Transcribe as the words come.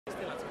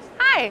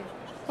Hi,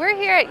 we're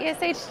here at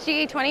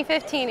ESHG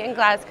 2015 in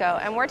Glasgow,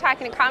 and we're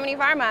talking to Kamini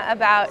Varma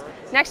about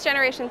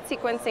next-generation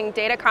sequencing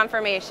data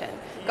confirmation,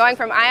 going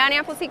from Ion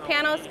AmpliSeq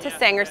panels to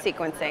Sanger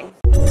sequencing.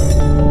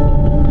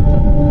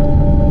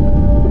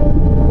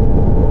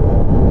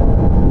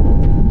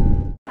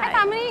 Hi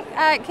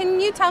Kamini,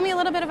 can you tell me a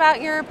little bit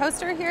about your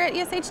poster here at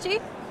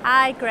ESHG?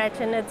 Hi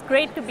Gretchen, it's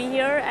great to be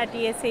here at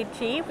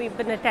ESHG. We've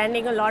been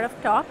attending a lot of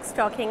talks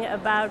talking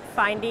about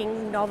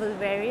finding novel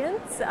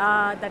variants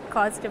that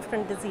cause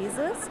different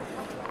diseases,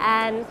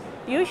 and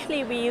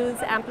usually we use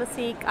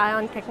AmpliSeq,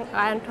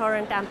 Ion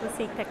Torrent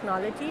Ampliseq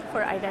technology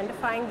for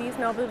identifying these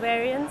novel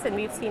variants, and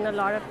we've seen a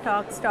lot of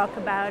talks talk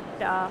about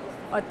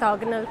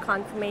orthogonal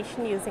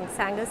confirmation using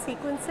Sanger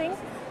sequencing.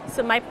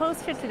 So my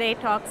poster today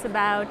talks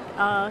about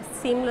a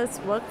seamless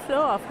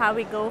workflow of how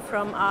we go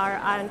from our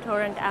Ion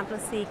Torrent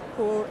Ampliseq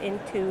pool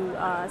into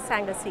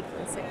Sanger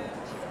sequencing.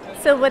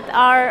 So with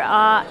our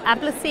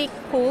AmpliSeq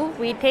pool,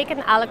 we take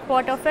an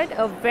aliquot of it,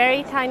 a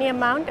very tiny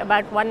amount,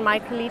 about 1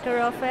 microliter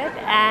of it,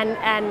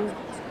 and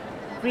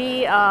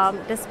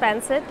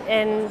dispense it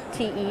in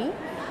TE.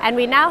 And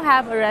we now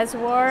have a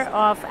reservoir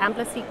of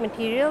AmpliSeq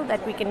material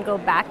that we can go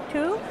back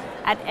to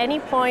at any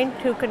point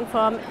to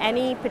confirm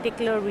any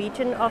particular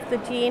region of the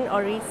gene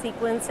or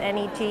resequence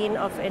any gene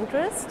of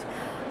interest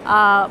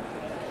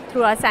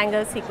through our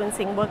Sanger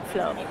sequencing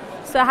workflow.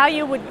 So how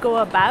you would go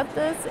about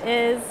this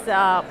is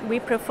we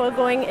prefer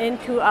going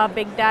into our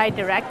BigDye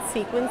Direct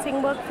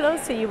sequencing workflow.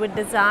 So you would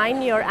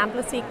design your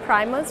AmpliSeq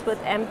primers with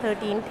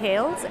M13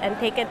 tails and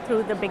take it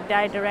through the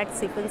BigDye Direct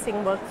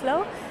sequencing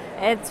workflow.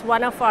 It's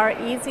one of our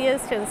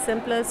easiest and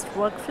simplest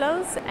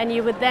workflows, and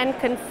you would then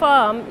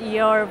confirm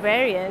your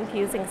variant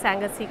using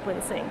Sanger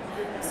sequencing.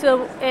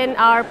 So in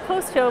our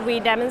poster,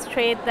 we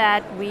demonstrate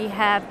that we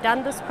have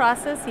done this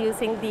process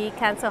using the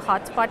cancer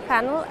hotspot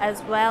panel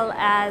as well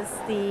as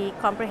the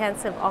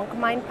comprehensive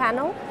Oncomine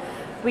panel.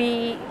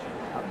 We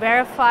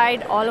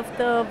verified all of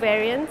the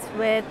variants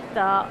with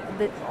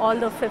all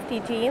the 50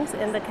 genes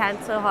in the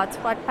cancer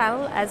hotspot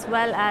panel, as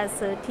well as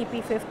the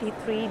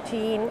TP53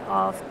 gene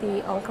of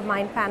the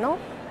Oncomine panel.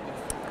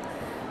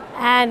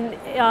 And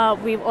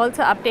we've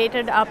also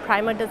updated our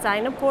primer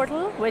designer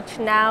portal, which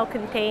now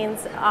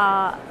contains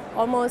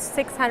almost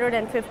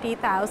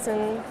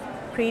 650,000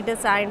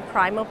 pre-designed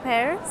primer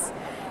pairs.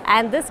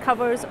 And this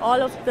covers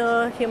all of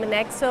the human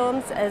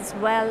exomes as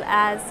well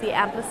as the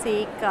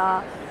AmpliSeq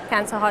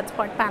cancer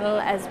hotspot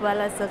panel as well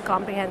as the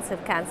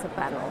comprehensive cancer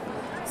panel.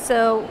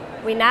 So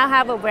we now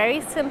have a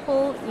very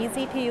simple,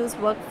 easy to use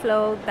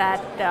workflow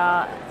that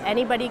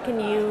anybody can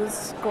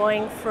use,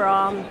 going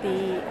from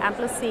the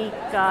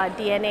AmpliSeq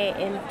DNA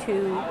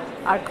into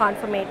our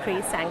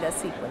confirmatory Sanger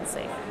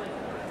sequencing.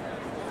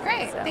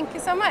 Great, thank you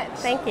so much.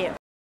 Thank you.